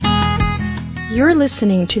You're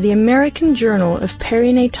listening to the American Journal of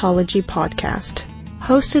Perinatology podcast,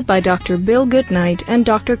 hosted by Dr. Bill Goodnight and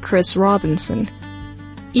Dr. Chris Robinson.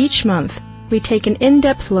 Each month, we take an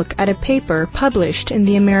in-depth look at a paper published in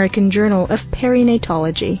the American Journal of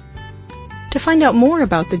Perinatology. To find out more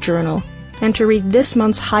about the journal and to read this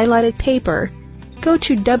month's highlighted paper, go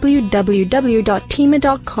to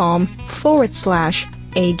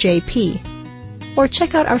www.tima.com/AJP or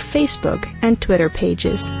check out our Facebook and Twitter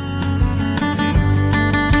pages.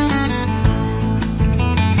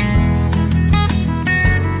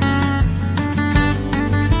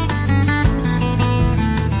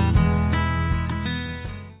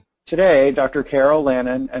 Today, Dr. Carol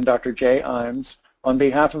Lannon and Dr. Jay Imes, on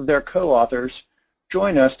behalf of their co-authors,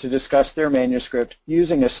 join us to discuss their manuscript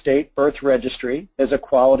using a state birth registry as a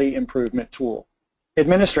quality improvement tool.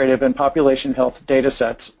 Administrative and population health data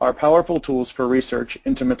sets are powerful tools for research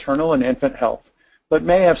into maternal and infant health, but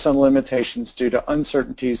may have some limitations due to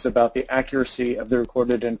uncertainties about the accuracy of the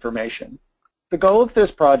recorded information. The goal of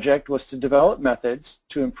this project was to develop methods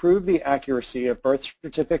to improve the accuracy of birth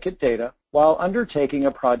certificate data while undertaking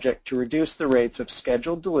a project to reduce the rates of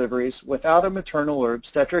scheduled deliveries without a maternal or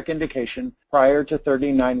obstetric indication prior to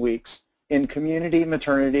 39 weeks in community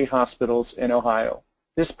maternity hospitals in Ohio.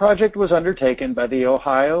 This project was undertaken by the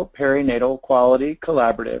Ohio Perinatal Quality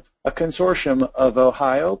Collaborative, a consortium of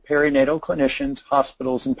Ohio perinatal clinicians,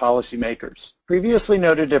 hospitals, and policymakers. Previously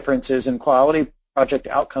noted differences in quality project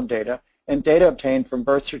outcome data and data obtained from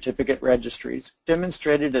birth certificate registries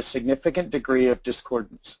demonstrated a significant degree of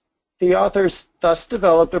discordance. The authors thus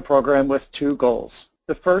developed a program with two goals.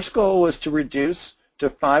 The first goal was to reduce to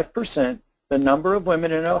 5% the number of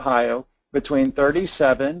women in Ohio between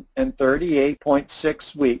 37 and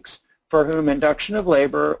 38.6 weeks for whom induction of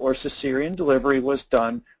labor or cesarean delivery was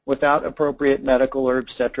done without appropriate medical or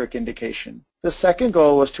obstetric indication. The second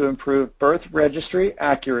goal was to improve birth registry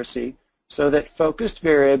accuracy so that focused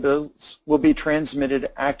variables will be transmitted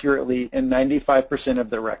accurately in 95% of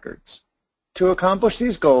the records. To accomplish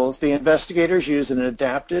these goals, the investigators used an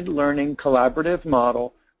adapted learning collaborative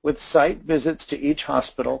model with site visits to each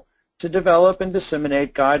hospital to develop and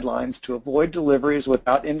disseminate guidelines to avoid deliveries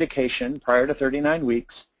without indication prior to 39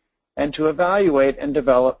 weeks, and to evaluate and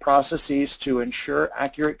develop processes to ensure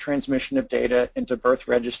accurate transmission of data into birth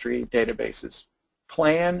registry databases.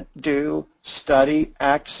 Plan, do, study,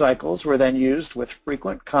 act cycles were then used with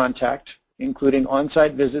frequent contact, including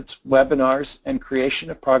on-site visits, webinars, and creation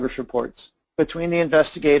of progress reports between the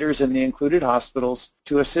investigators and the included hospitals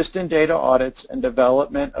to assist in data audits and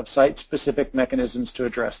development of site-specific mechanisms to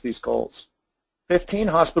address these goals. 15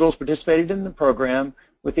 hospitals participated in the program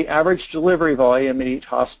with the average delivery volume at each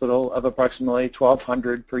hospital of approximately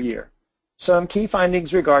 1,200 per year. Some key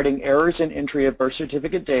findings regarding errors in entry of birth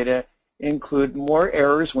certificate data include more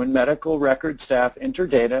errors when medical record staff enter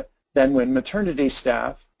data than when maternity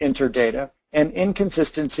staff enter data, and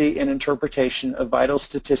inconsistency in interpretation of vital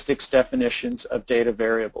statistics definitions of data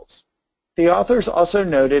variables. The authors also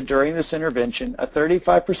noted during this intervention a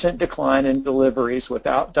 35% decline in deliveries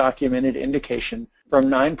without documented indication from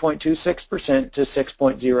 9.26% to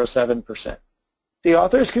 6.07%. The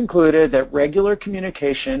authors concluded that regular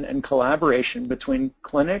communication and collaboration between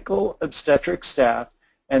clinical obstetric staff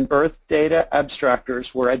and birth data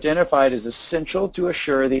abstractors were identified as essential to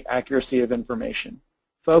assure the accuracy of information.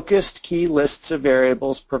 Focused key lists of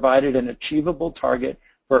variables provided an achievable target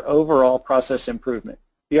for overall process improvement.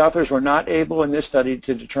 The authors were not able in this study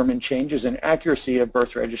to determine changes in accuracy of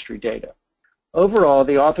birth registry data. Overall,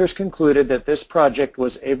 the authors concluded that this project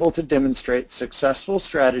was able to demonstrate successful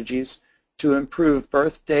strategies to improve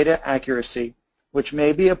birth data accuracy, which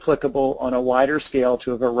may be applicable on a wider scale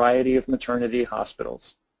to a variety of maternity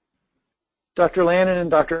hospitals. Dr. Lannon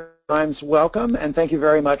and Dr. Imes, welcome, and thank you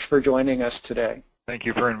very much for joining us today. Thank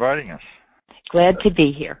you for inviting us. Glad to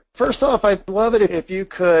be here. First off, I'd love it if you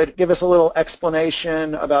could give us a little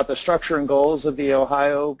explanation about the structure and goals of the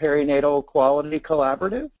Ohio Perinatal Quality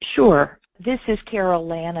Collaborative. Sure. This is Carol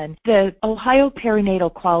Lannon. The Ohio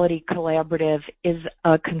Perinatal Quality Collaborative is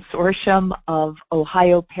a consortium of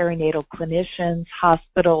Ohio perinatal clinicians,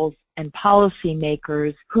 hospitals, and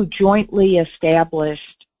policymakers who jointly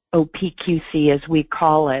established OPQC, as we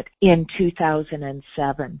call it, in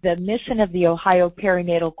 2007. The mission of the Ohio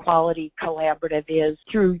Perinatal Quality Collaborative is,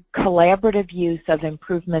 through collaborative use of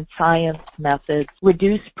improvement science methods,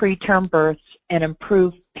 reduce preterm births and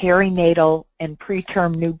improve perinatal and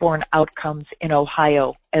preterm newborn outcomes in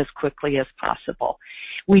Ohio as quickly as possible.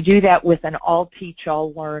 We do that with an all-teach,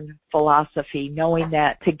 all-learn philosophy, knowing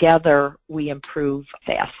that together we improve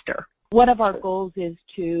faster. One of our goals is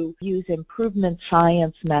to use improvement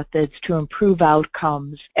science methods to improve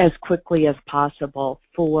outcomes as quickly as possible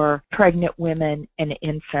for pregnant women and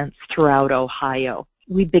infants throughout Ohio.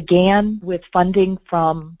 We began with funding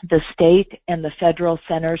from the state and the federal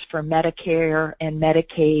Centers for Medicare and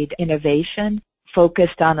Medicaid Innovation,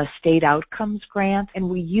 focused on a state outcomes grant, and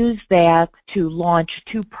we used that to launch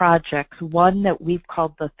two projects, one that we've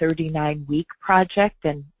called the 39-week project,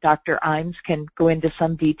 and Dr. Imes can go into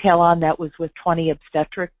some detail on that, was with 20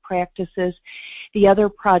 obstetric practices. The other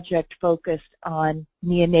project focused on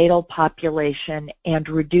neonatal population and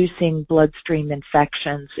reducing bloodstream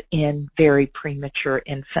infections in very premature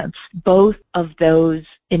infants. Both of those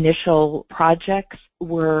initial projects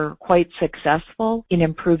were quite successful in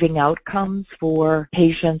improving outcomes for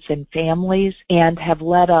patients and families and have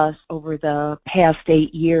led us over the past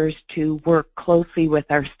 8 years to work closely with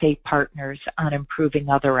our state partners on improving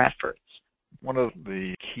other efforts. One of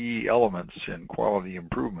the key elements in quality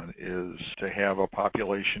improvement is to have a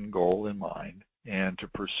population goal in mind and to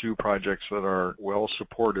pursue projects that are well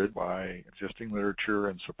supported by existing literature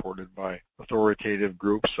and supported by authoritative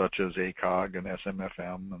groups such as ACOG and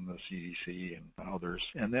SMFM and the CDC and others.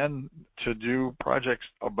 And then to do projects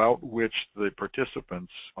about which the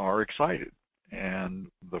participants are excited. And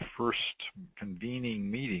the first convening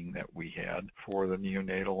meeting that we had for the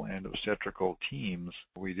neonatal and obstetrical teams,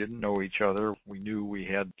 we didn't know each other. We knew we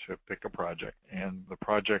had to pick a project. And the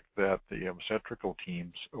project that the obstetrical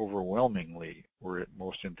teams overwhelmingly were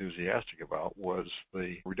most enthusiastic about was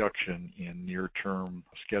the reduction in near-term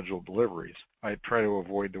scheduled deliveries. I try to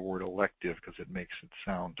avoid the word elective because it makes it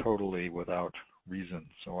sound totally without reason,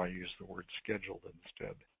 so I use the word scheduled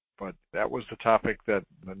instead. But that was the topic that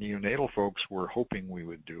the neonatal folks were hoping we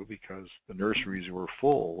would do because the nurseries were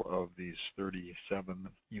full of these 37,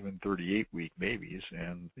 even 38-week babies,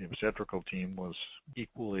 and the obstetrical team was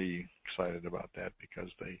equally excited about that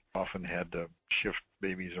because they often had to shift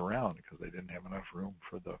babies around because they didn't have enough room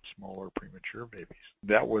for the smaller premature babies.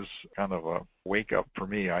 That was kind of a wake-up for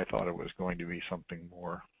me. I thought it was going to be something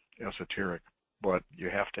more esoteric. But you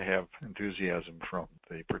have to have enthusiasm from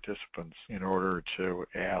the participants in order to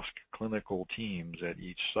ask clinical teams at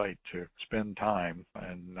each site to spend time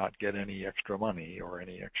and not get any extra money or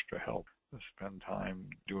any extra help, to spend time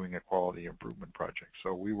doing a quality improvement project.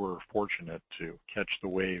 So we were fortunate to catch the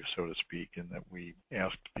wave, so to speak, in that we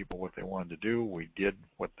asked people what they wanted to do, we did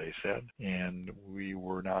what they said, and we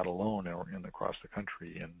were not alone across the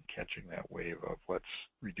country in catching that wave of let's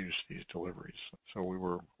reduce these deliveries. So we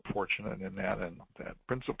were fortunate in that, and that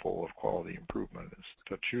principle of quality improvement is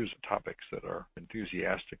to choose topics that are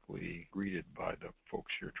enthusiastically greeted by the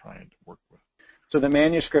folks you're trying to work with. So the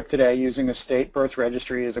manuscript today, using a state birth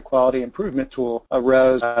registry as a quality improvement tool,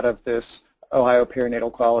 arose out of this Ohio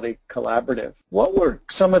Perinatal Quality Collaborative. What were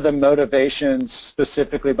some of the motivations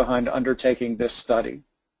specifically behind undertaking this study?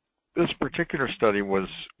 This particular study was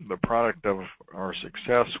the product of our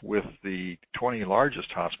success with the 20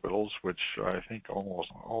 largest hospitals, which I think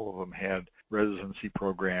almost all of them had residency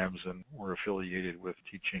programs and were affiliated with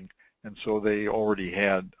teaching. And so they already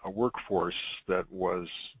had a workforce that was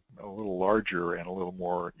a little larger and a little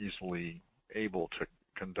more easily able to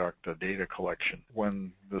conduct a data collection.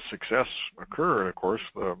 When the success occurred, of course,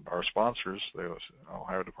 our sponsors, the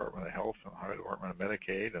Ohio Department of Health and Ohio Department of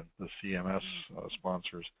Medicaid and the CMS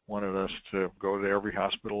sponsors wanted us to go to every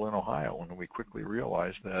hospital in Ohio, and we quickly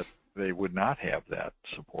realized that they would not have that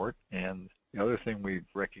support. And the other thing we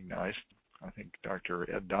recognized, I think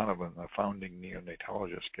Dr. Ed Donovan, the founding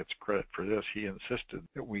neonatologist, gets credit for this. He insisted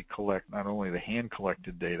that we collect not only the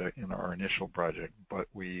hand-collected data in our initial project, but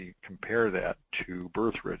we compare that to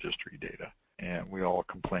birth registry data. And we all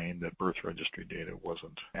complained that birth registry data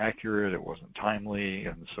wasn't accurate, it wasn't timely,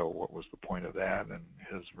 and so what was the point of that? And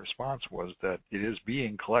his response was that it is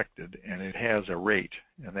being collected and it has a rate,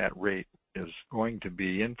 and that rate is going to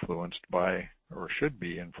be influenced by, or should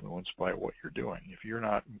be influenced by, what you're doing. If you're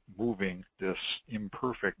not moving this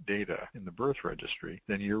imperfect data in the birth registry,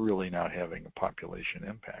 then you're really not having a population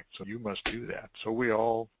impact. So you must do that. So we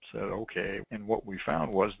all said, okay. And what we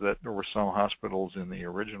found was that there were some hospitals in the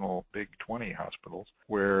original big 20 hospitals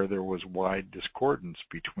where there was wide discordance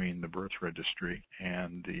between the birth registry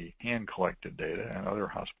and the hand-collected data, and other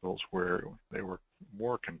hospitals where they were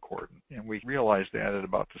more concordant. And we realized that at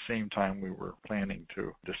about the same time we were planning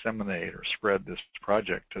to disseminate or spread this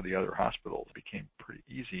project to the other hospitals. It became pretty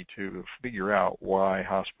easy to figure out why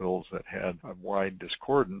hospitals that had a wide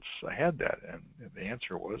discordance had that. And the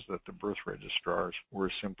answer was that the birth registrars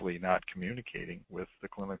were simply not communicating with the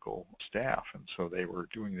clinical staff. And so they were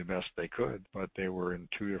doing the best they could, but they were in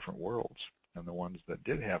two different worlds. and the ones that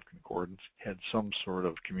did have concordance had some sort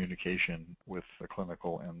of communication with the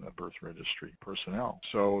clinical and the birth registry personnel.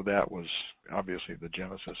 So that was obviously the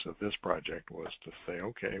genesis of this project, was to say,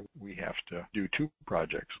 okay, we have to do two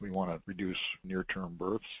projects. We want to reduce near-term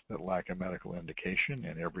births that lack a medical indication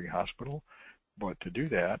in every hospital. But to do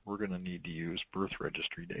that, we're going to need to use birth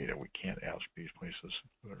registry data. We can't ask these places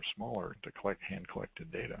that are smaller to collect hand-collected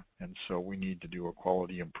data. And so we need to do a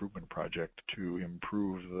quality improvement project to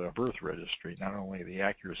improve the birth registry, not only the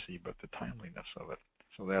accuracy, but the timeliness of it.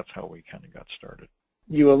 So that's how we kind of got started.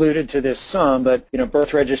 You alluded to this some, but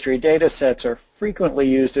birth registry data sets are frequently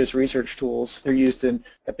used as research tools. They're used in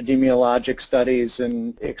epidemiologic studies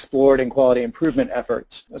and explored in quality improvement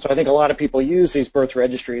efforts. So I think a lot of people use these birth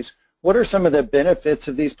registries. What are some of the benefits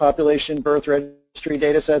of these population birth registry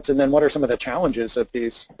data sets, and then what are some of the challenges of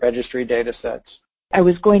these registry data sets? I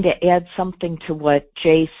was going to add something to what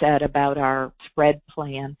Jay said about our spread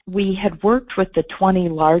plan. We had worked with the 20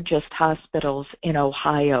 largest hospitals in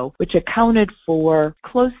Ohio, which accounted for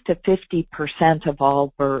close to 50% of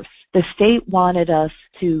all births. The state wanted us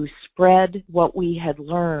to spread what we had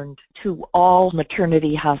learned to all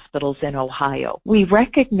maternity hospitals in Ohio. We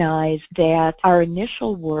recognized that our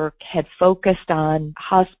initial work had focused on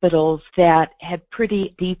hospitals that had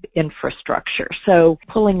pretty deep infrastructure. So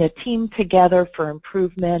pulling a team together for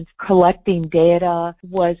improvement, collecting data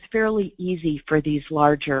was fairly easy for these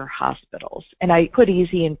larger hospitals. And I put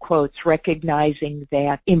easy in quotes, recognizing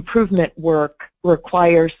that improvement work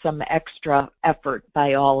requires some extra effort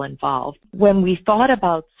by all involved. When we thought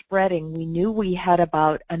about spreading, we knew we had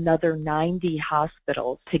about another 90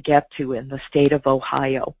 hospitals to get to in the state of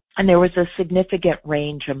Ohio. And there was a significant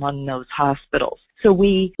range among those hospitals. So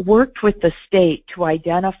we worked with the state to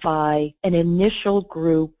identify an initial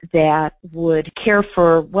group that would care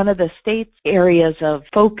for. One of the state's areas of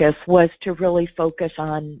focus was to really focus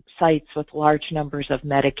on sites with large numbers of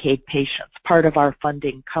Medicaid patients. Part of our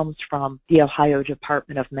funding comes from the Ohio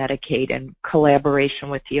Department of Medicaid in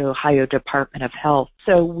collaboration with the Ohio Department of Health.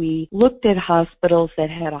 So we looked at hospitals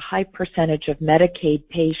that had a high percentage of Medicaid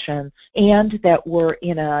patients and that were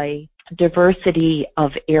in a diversity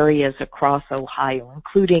of areas across Ohio,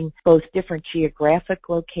 including both different geographic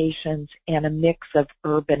locations and a mix of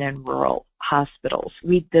urban and rural hospitals.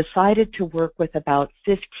 We decided to work with about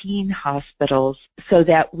 15 hospitals so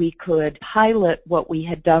that we could pilot what we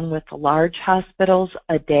had done with the large hospitals,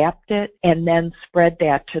 adapt it, and then spread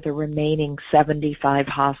that to the remaining 75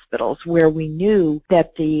 hospitals where we knew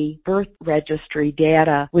that the birth registry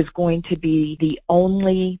data was going to be the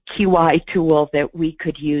only QI tool that we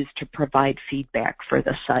could use to provide feedback for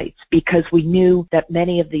the sites, because we knew that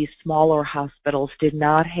many of these smaller hospitals did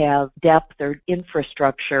not have depth or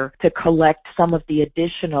infrastructure to collect some of the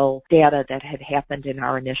additional data that had happened in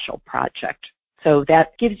our initial project. So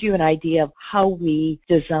that gives you an idea of how we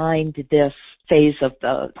designed this phase of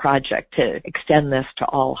the project to extend this to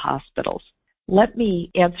all hospitals. Let me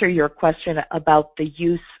answer your question about the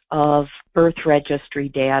use of birth registry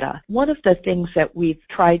data. One of the things that we've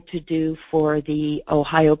tried to do for the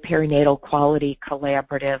Ohio Perinatal Quality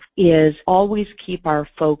Collaborative is always keep our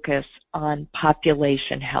focus on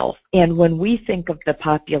population health. And when we think of the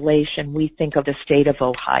population, we think of the state of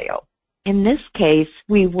Ohio. In this case,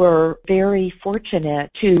 we were very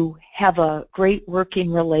fortunate to have a great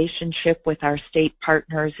working relationship with our state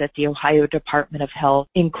partners at the Ohio Department of Health,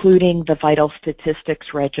 including the Vital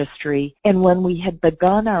Statistics Registry. And when we had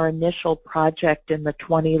begun our initial project in the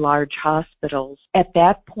 20 large hospitals, at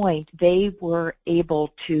that point, they were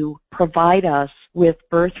able to provide us with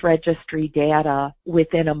birth registry data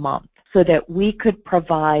within a month so that we could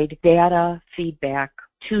provide data feedback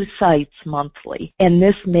to sites monthly. And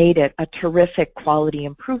this made it a terrific quality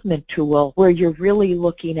improvement tool where you're really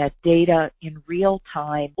looking at data in real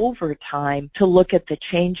time, over time, to look at the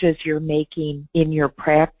changes you're making in your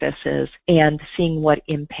practices and seeing what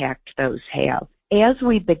impact those have. As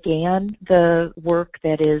we began the work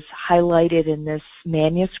that is highlighted in this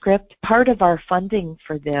manuscript, part of our funding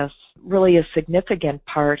for this, really a significant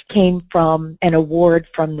part, came from an award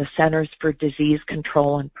from the Centers for Disease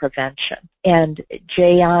Control and Prevention. And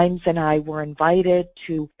Jay Imes and I were invited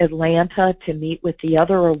to Atlanta to meet with the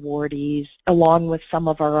other awardees, along with some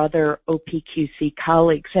of our other OPQC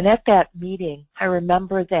colleagues. And at that meeting, I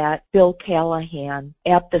remember that Bill Callahan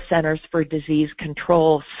at the Centers for Disease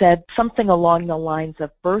Control said something along the lines of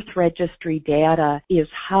birth registry data is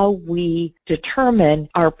how we determine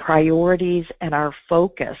our priorities and our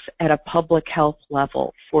focus at a public health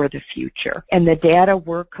level for the future. And the data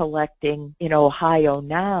we're collecting in Ohio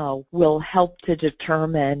now will help to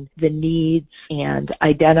determine the needs and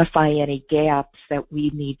identify any gaps that we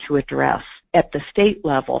need to address. at the state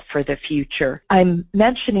level for the future. I'm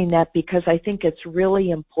mentioning that because I think it's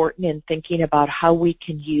really important in thinking about how we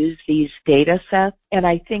can use these data sets. And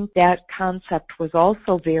I think that concept was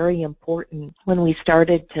also very important when we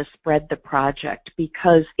started to spread the project,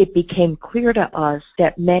 because it became clear to us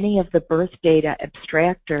that many of the birth data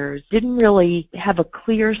abstractors didn't really have a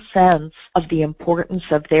clear sense of the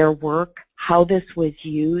importance of their work, how this was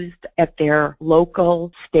used at their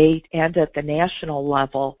local, state, and at the national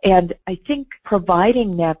level. And I think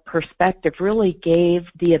providing that perspective really gave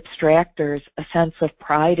the abstractors a sense of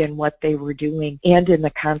pride in what they were doing and in the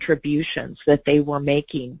contributions that they were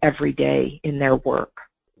making every day in their work.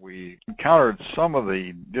 We encountered some of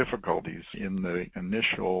the difficulties in the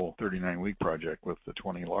initial 39-week project with the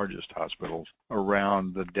 20 largest hospitals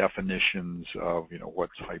around the definitions of,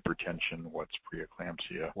 what's hypertension, what's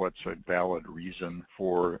preeclampsia, what's a valid reason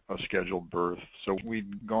for a scheduled birth. So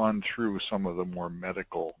we'd gone through some of the more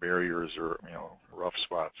medical barriers or, rough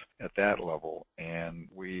spots at that level, and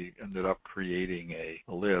we ended up creating a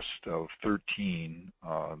list of 13,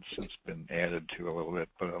 since been added to a little bit,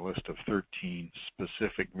 but a list of 13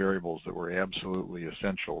 specific variables that were absolutely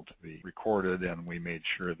essential to be recorded, and we made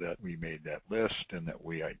sure that we made that list and that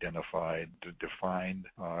we identified, defined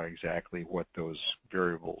exactly what those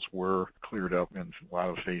variables were, cleared up in a lot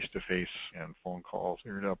of face-to-face and phone calls,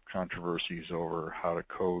 cleared up controversies over how to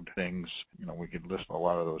code things. We could list a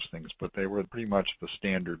lot of those things, but they were pretty much the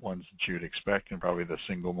standard ones that you'd expect, and probably the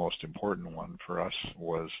single most important one for us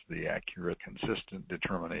was the accurate, consistent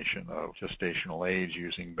determination of gestational age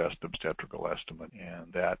using best obstetrical estimate.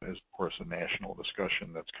 And that is, of course, a national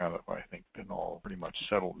discussion that's kind of, I think, been all pretty much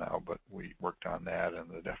settled now, but we worked on that and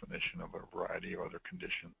the definition of a variety of other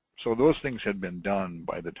conditions. So those things had been done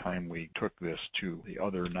by the time we took this to the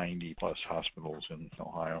other 90-plus hospitals in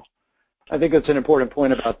Ohio. I think that's an important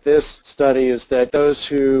point about this study, is that those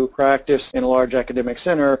who practice in a large academic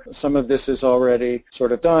center, some of this is already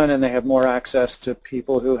sort of done, and they have more access to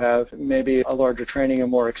people who have maybe a larger training and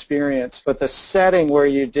more experience. But the setting where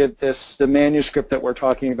you did this, the manuscript that we're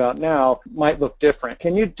talking about now, might look different.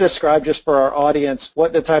 Can you describe, just for our audience,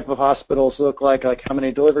 what the type of hospitals look like how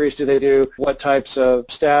many deliveries do they do, what types of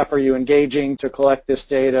staff are you engaging to collect this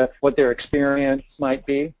data, what their experience might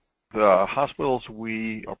be? The hospitals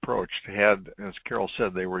we approached had, as Carol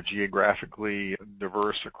said, they were geographically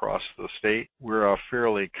diverse across the state. We're a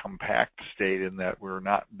fairly compact state in that we're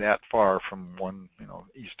not that far from one,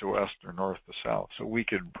 east to west or north to south. So we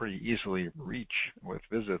could pretty easily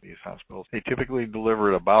visit these hospitals. They typically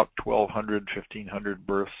delivered about 1,200, 1,500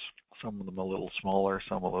 births. Some of them a little smaller,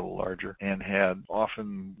 some a little larger, and had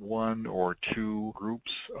often one or two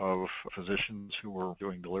groups of physicians who were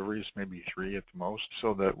doing deliveries, maybe three at the most,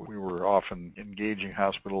 so that we were often engaging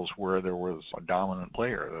hospitals where there was a dominant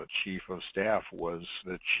player. The chief of staff was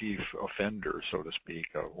the chief offender, so to speak,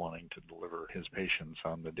 of wanting to deliver his patients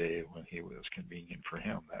on the day when he was convenient for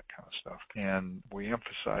him, that kind of stuff. And we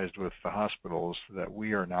emphasized with the hospitals that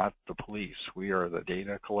we are not the police. We are the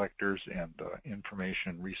data collectors and the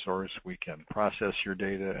information resource. We can process your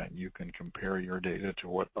data, and you can compare your data to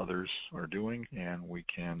what others are doing, and we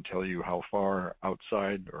can tell you how far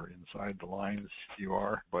outside or inside the lines you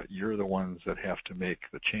are, but you're the ones that have to make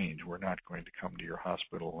the change. We're not going to come to your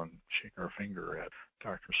hospital and shake our finger at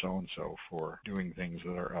Dr. So-and-so for doing things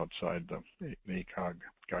that are outside the ACOG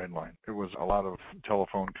guideline. There was a lot of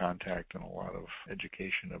telephone contact and a lot of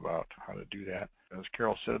education about how to do that. As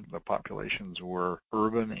Carol said, the populations were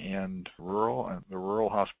urban and rural, and the rural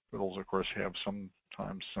hospitals, of course, have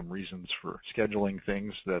sometimes some reasons for scheduling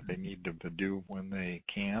things that they need to do when they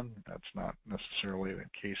can. That's not necessarily the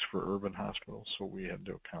case for urban hospitals, so we had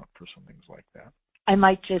to account for some things like that. I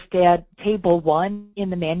might just add, Table 1 in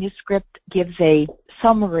the manuscript gives a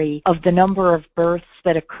summary of the number of births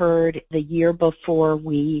that occurred the year before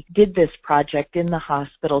we did this project in the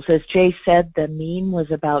hospitals. As Jay said, the mean was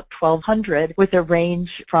about 1,200, with a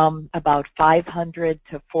range from about 500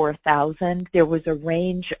 to 4,000. There was a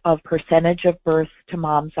range of percentage of births to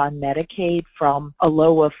moms on Medicaid from a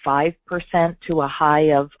low of 5% to a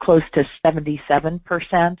high of close to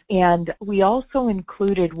 77%. And we also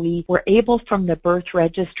included, we were able from the birth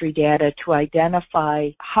registry data to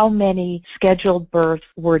identify how many scheduled births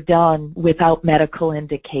were done without medical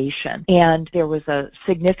indication. And there was a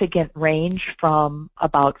significant range from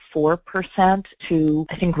about 4% to,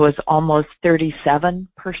 I think it was almost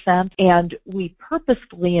 37%. And we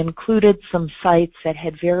purposefully included some sites that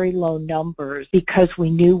had very low numbers because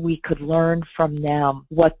we knew we could learn from them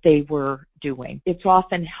what they were doing. It's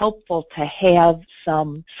often helpful to have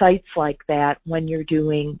some sites like that when you're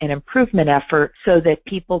doing an improvement effort so that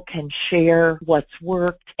people can share what's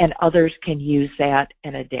worked and others can use that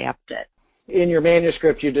and adapt it. In your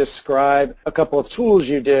manuscript, you describe a couple of tools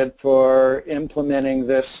you did for implementing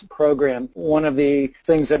this program. One of the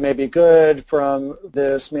things that may be good from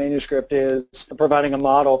this manuscript is providing a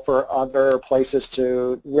model for other places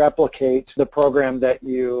to replicate the program that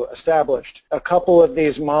you established. A couple of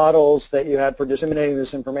these models that you had for disseminating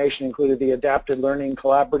this information included the Adapted Learning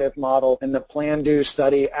Collaborative model and the Plan, Do,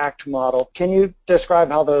 Study, Act model. Can you describe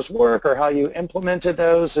how those work or how you implemented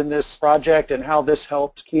those in this project and how this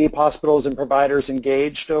helped keep hospitals and providers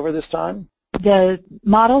engaged over this time? The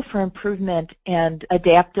model for improvement and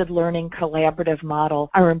adapted learning collaborative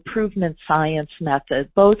model are improvement science methods,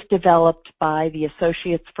 both developed by the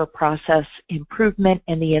Associates for Process Improvement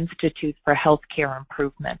and the Institute for Healthcare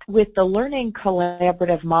Improvement. With the learning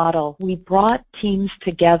collaborative model, we brought teams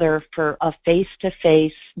together for a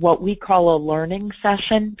face-to-face, what we call a learning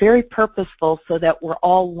session, very purposeful so that we're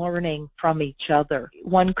all learning from each other.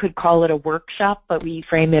 One could call it a workshop, but we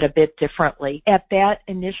frame it a bit differently. At that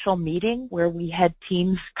initial meeting where we had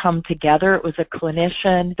teams come together, it was a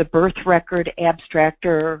clinician, the birth record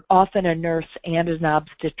abstractor, often a nurse and an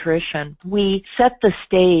obstetrician. We set the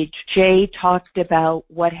stage. Jay talked about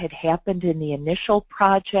what had happened in the initial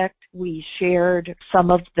project. We shared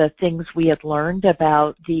some of the things we had learned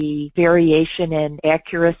about the variation in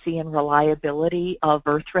accuracy and reliability of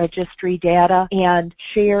birth registry data and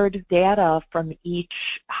shared data from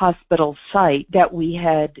each hospital site that we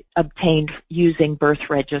had obtained using birth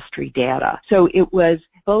registry data. So it was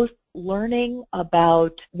both learning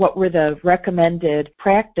about what were the recommended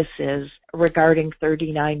practices regarding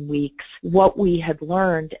 39 weeks, what we had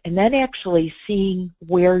learned, and then actually seeing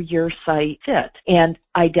where your site fit and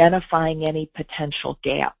identifying any potential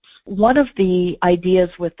gaps. One of the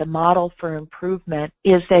ideas with the model for improvement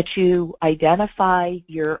is that you identify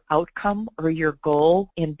your outcome or your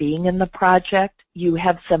goal in being in the project. You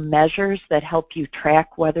have some measures that help you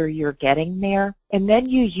track whether you're getting there. And then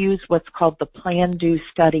you use what's called the Plan, Do,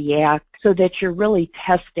 Study, Act so that you're really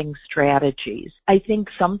testing strategies. I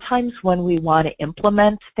think sometimes when we want to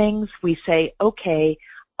implement things, we say, okay,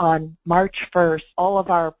 on March 1st, all of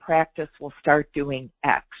our practice will start doing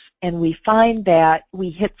X. And we find that we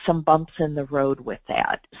hit some bumps in the road with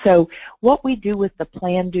that. So what we do with the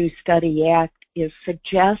Plan, Do, Study, Act is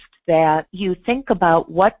suggest that you think about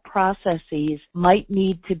what processes might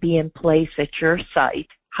need to be in place at your site,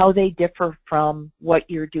 how they differ from what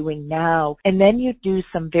you're doing now, and then you do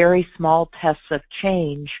some very small tests of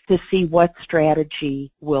change to see what strategy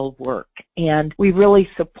will work. And we really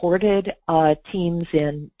supported teams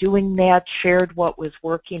in doing that, shared what was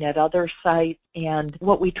working at other sites, and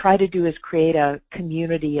what we try to do is create a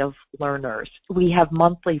community of learners. We have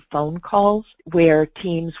monthly phone calls where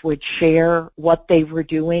teams would share what they were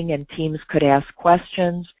doing and teams could ask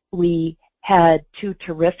questions. We had two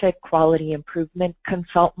terrific quality improvement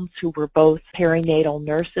consultants who were both perinatal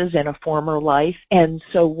nurses in a former life, and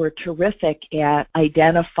so were terrific at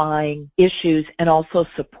identifying issues and also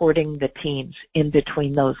supporting the teams in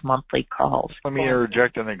between those monthly calls. Let me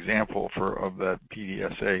interject an example of that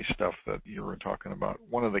PDSA stuff that you were talking about.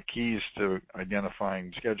 One of the keys to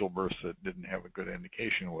identifying scheduled births that didn't have a good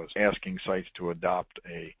indication was asking sites to adopt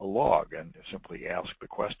a log and simply ask the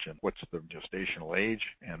question, what's the gestational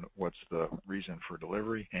age and what's the reason for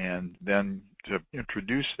delivery, and then to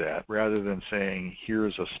introduce that rather than saying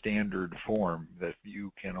here's a standard form that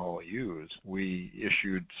you can all use. We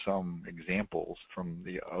issued some examples from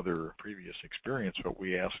the other previous experience, but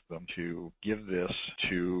we asked them to give this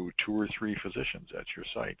to 2 or 3 physicians at your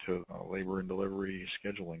site, to a labor and delivery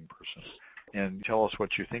scheduling person, and tell us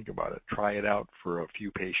what you think about it. Try it out for a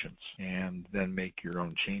few patients and then make your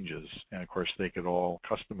own changes. And of course they could all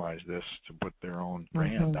customize this to put their own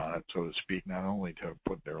brand on it, so to speak, not only to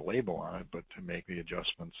put their label on it, but to make the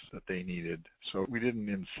adjustments that they needed. So we didn't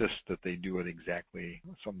insist that they do it exactly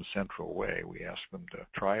some central way. We asked them to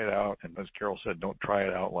try it out, and as Carol said, don't try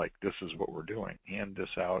it out like this is what we're doing. Hand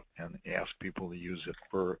this out and ask people to use it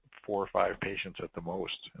for 4 or 5 patients at the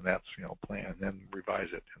most, and that's, plan, and then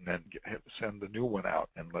revise it, and then send the new one out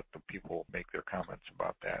and let the people make their comments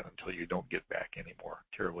about that until you don't get back any more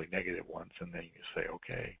terribly negative ones, and then you say,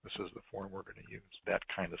 okay, this is the form we're going to use. That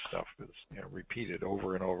kind of stuff is repeated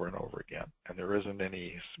over and over and over again, and there isn't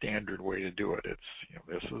any standard way to do it. It's,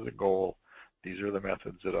 this is a goal. These are the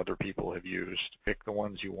methods that other people have used. Pick the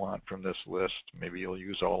ones you want from this list. Maybe you'll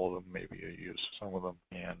use all of them. Maybe you'll use some of them,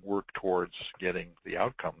 and work towards getting the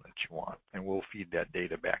outcome that you want. And we'll feed that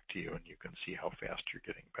data back to you, and you can see how fast you're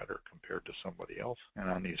getting better compared to somebody else.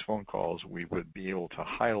 And on these phone calls, we would be able to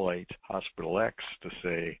highlight Hospital X to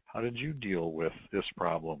say, how did you deal with this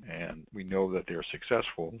problem? And we know that they're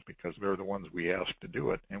successful because they're the ones we asked to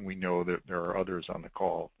do it. And we know that there are others on the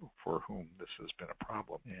call for whom this has been a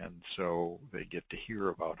problem. And so they get to hear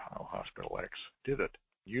about how Hospital X did it.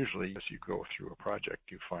 Usually, as you go through a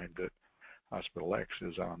project, you find that Hospital X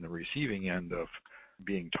is on the receiving end of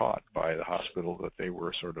being taught by the hospital that they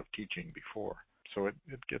were sort of teaching before. So it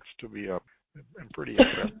gets to be a pretty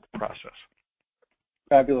interesting process.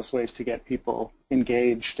 Fabulous ways to get people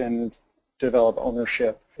engaged and develop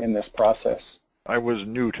ownership in this process. I was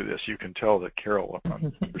new to this. You can tell that Carol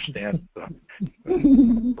understands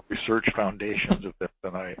the research foundations of this,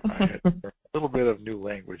 and I had a little bit of new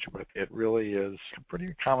language, but it really is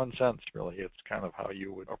pretty common sense, really. It's kind of how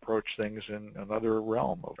you would approach things in another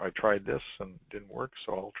realm. I tried this and it didn't work,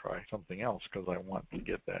 so I'll try something else because I want to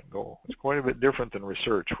get that goal. It's quite a bit different than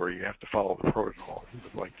research where you have to follow the protocol.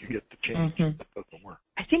 It's like you get to change if it doesn't work.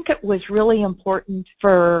 I think it was really important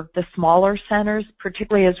for the smaller centers,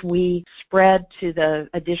 particularly as we spread to the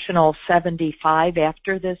additional 75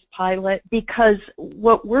 after this pilot, because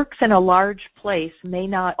what works in a large place may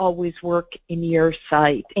not always work in your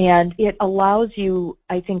site. And it allows you,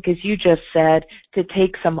 I think, as you just said, to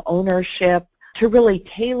take some ownership, to really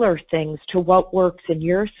tailor things to what works in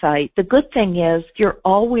your site. The good thing is you're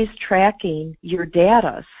always tracking your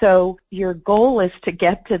data. So your goal is to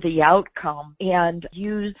get to the outcome and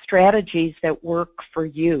use strategies that work for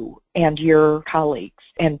you and your colleagues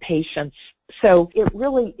and patients. So it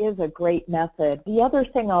really is a great method. The other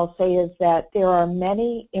thing I'll say is that there are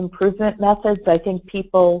many improvement methods. I think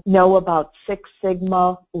people know about Six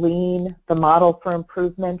Sigma, Lean, the model for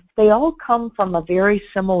improvement. They all come from a very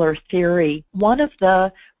similar theory. One of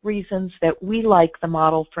the reasons that we like the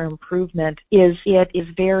model for improvement is it is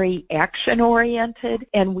very action-oriented,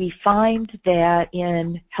 and we find that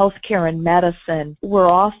in healthcare and medicine, we're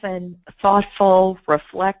often thoughtful,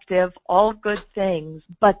 reflective, all good things,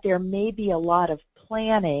 but there may be a lot of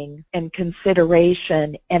planning and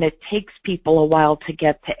consideration, and it takes people a while to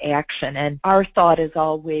get to action. And our thought is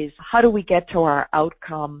always, how do we get to our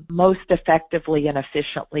outcome most effectively and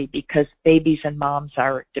efficiently, because babies and moms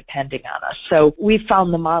are depending on us. So we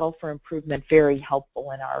found the model for improvement very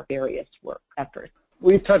helpful in our various work efforts.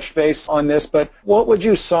 We've touched base on this, but what would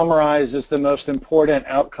you summarize as the most important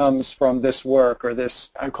outcomes from this work, or this,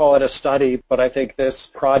 I call it a study, but I think this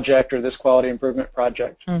project or this quality improvement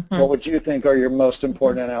project? What would you think are your most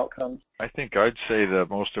important outcomes? I think I'd say the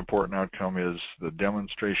most important outcome is the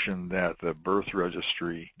demonstration that the birth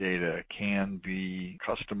registry data can be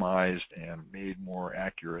customized and made more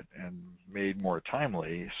accurate and made more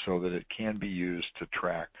timely so that it can be used to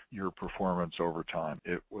track your performance over time.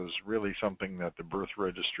 It was really something that the birth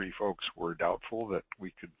registry folks were doubtful that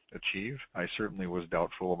we could achieve. I certainly was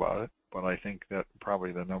doubtful about it, but I think that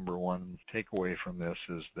probably the number one takeaway from this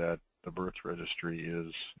is that the birth registry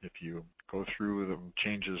is, if you go through the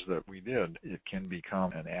changes that we did, it can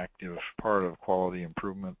become an active part of quality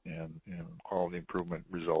improvement, and quality improvement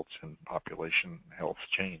results in population health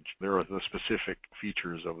change. There are the specific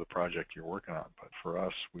features of the project you're working on, but for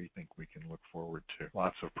us, we think we can look forward to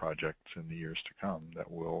lots of projects in the years to come that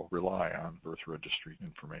will rely on birth registry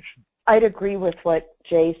information. I'd agree with what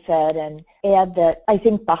Jay said and add that I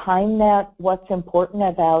think behind that, what's important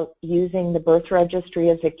about using the birth registry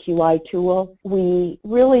as a QI tool, we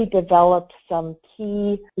really developed some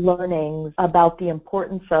key learnings about the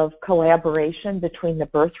importance of collaboration between the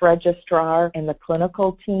birth registrar and the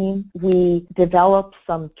clinical team. We developed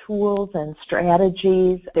some tools and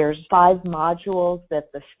strategies. There's 5 modules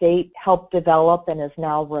that the state helped develop and is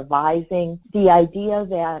now revising. The idea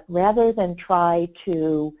that rather than try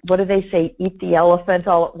to, what do they say, eat the elephant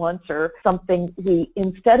all at once or something, we,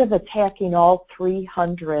 instead of attacking all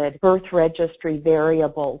 300 birth registry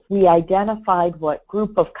variables, we identified what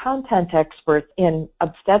group of content experts in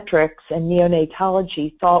obstetrics and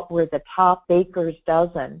neonatology thought were the top baker's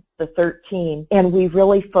dozen, the 13, and we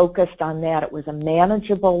really focused on that. It was a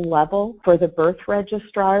manageable level for the birth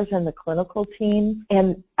registrars and the clinical team,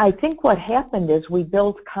 and I think what happened is we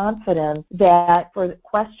built confidence that for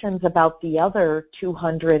questions about the other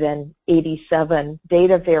 287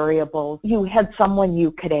 data variables, you had someone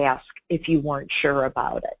you could ask if you weren't sure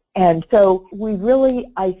about it. And so we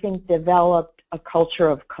really, I think, developed a culture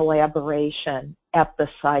of collaboration at the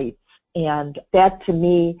sites. And that, to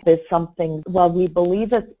me, is something, well, we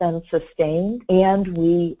believe it's been sustained, and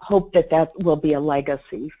we hope that that will be a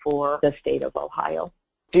legacy for the state of Ohio.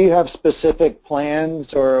 Do you have specific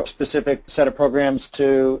plans or a specific set of programs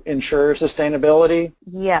to ensure sustainability?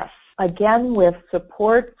 Yes. again with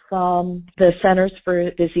support from the Centers for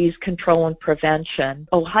Disease Control and Prevention.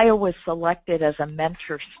 Ohio was selected as a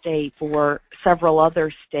mentor state for several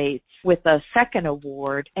other states with a second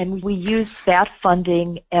award, and we used that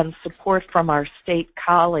funding and support from our state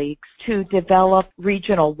colleagues to develop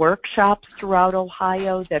regional workshops throughout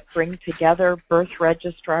Ohio that bring together birth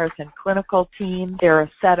registrars and clinical teams. There are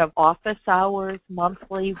a set of office hours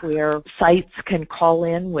monthly where sites can call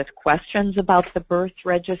in with questions about the birth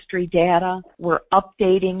registry data. We're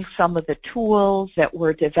updating some of the tools that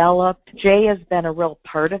were developed. Jay has been a real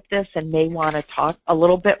part of this and may want to talk a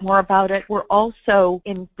little bit more about it. We're also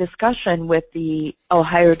in discussion with the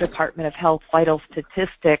Ohio Department of Health Vital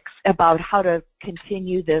Statistics about how to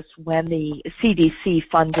continue this when the CDC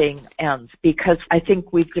funding ends, because I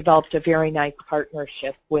think we've developed a very nice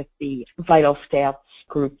partnership with the Vital Stats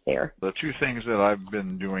group there. The two things that I've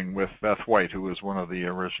been doing with Beth White, who was one of the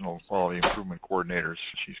original quality improvement coordinators,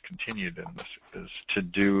 she's continued in this, is to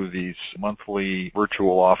do these monthly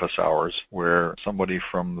virtual office hours where somebody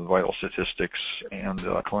from the Vital Statistics and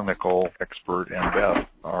a clinical expert and Beth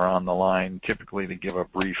are on the line, typically to give a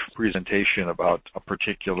brief presentation about a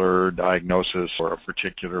particular diagnosis or a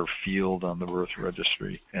particular field on the birth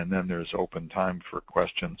registry, and then there's open time for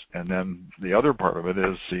questions. And then the other part of it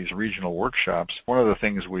is these regional workshops. One of the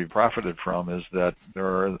things we've profited from is that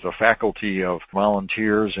there is a faculty of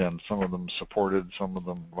volunteers, and some of them supported, some of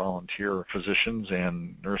them volunteer physicians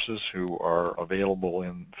and nurses who are available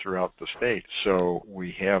throughout the state. So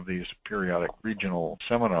we have these periodic regional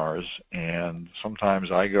seminars, and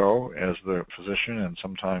sometimes I go as the physician, and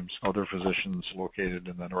sometimes other physicians located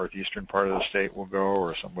in the northeastern part of the state will go,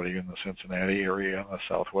 or somebody in the Cincinnati area in the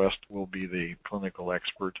southwest will be the clinical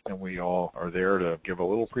expert, and we all are there to give a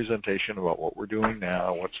little presentation about what we're doing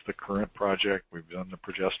now, what's the current project. We've done the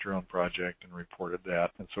progesterone project and reported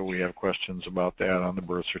that, and so we have questions about that on the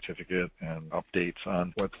birth certificate and updates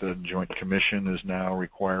on what the Joint Commission is now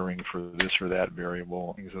requiring for this or that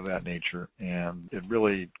variable, things of that nature. And it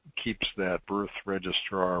really keeps that birth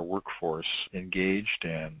registrar workforce engaged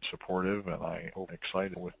and supportive, and I hope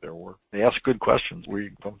excited with their work. They ask good questions.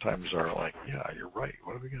 We sometimes are like, yeah, you're right.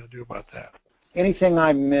 What are we going to do about that? Anything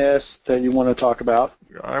I missed that you want to talk about?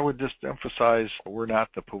 I would just emphasize we're not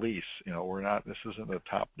the police. This isn't a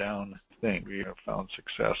top-down thing. We have found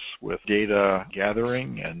success with data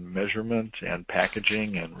gathering and measurement and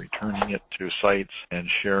packaging and returning it to sites and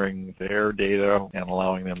sharing their data and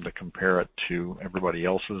allowing them to compare it to everybody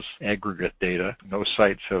else's aggregate data. No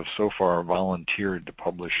sites have so far volunteered to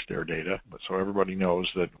publish their data, but so everybody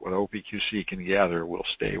knows that what OPQC can gather will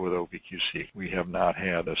stay with OPQC. We have not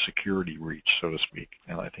had a security breach, so to speak,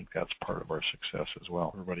 and I think that's part of our success as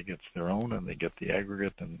well. Everybody gets their own, and they get the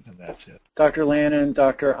aggregate, and that's it. Dr. Lannon,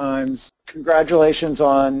 Dr. Imes, congratulations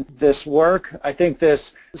on this work. I think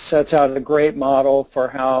this sets out a great model for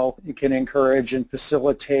how you can encourage and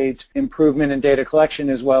facilitate improvement in data collection,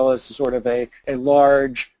 as well as sort of a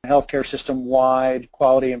large healthcare system-wide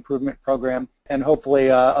quality improvement program. And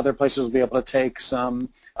hopefully other places will be able to take some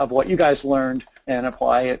of what you guys learned and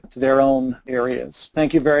apply it to their own areas.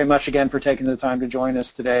 Thank you very much again for taking the time to join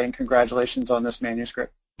us today, and congratulations on this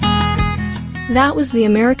manuscript. That was the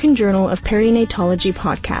American Journal of Perinatology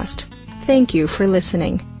podcast. Thank you for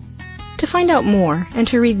listening. To find out more and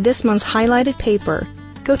to read this month's highlighted paper,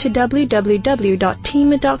 go to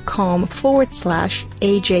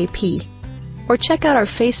www.tema.com/AJP or check out our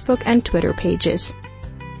Facebook and Twitter pages.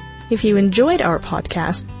 If you enjoyed our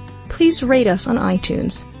podcast, please rate us on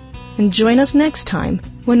iTunes. And join us next time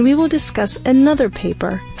when we will discuss another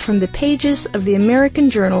paper from the pages of the American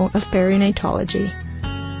Journal of Perinatology.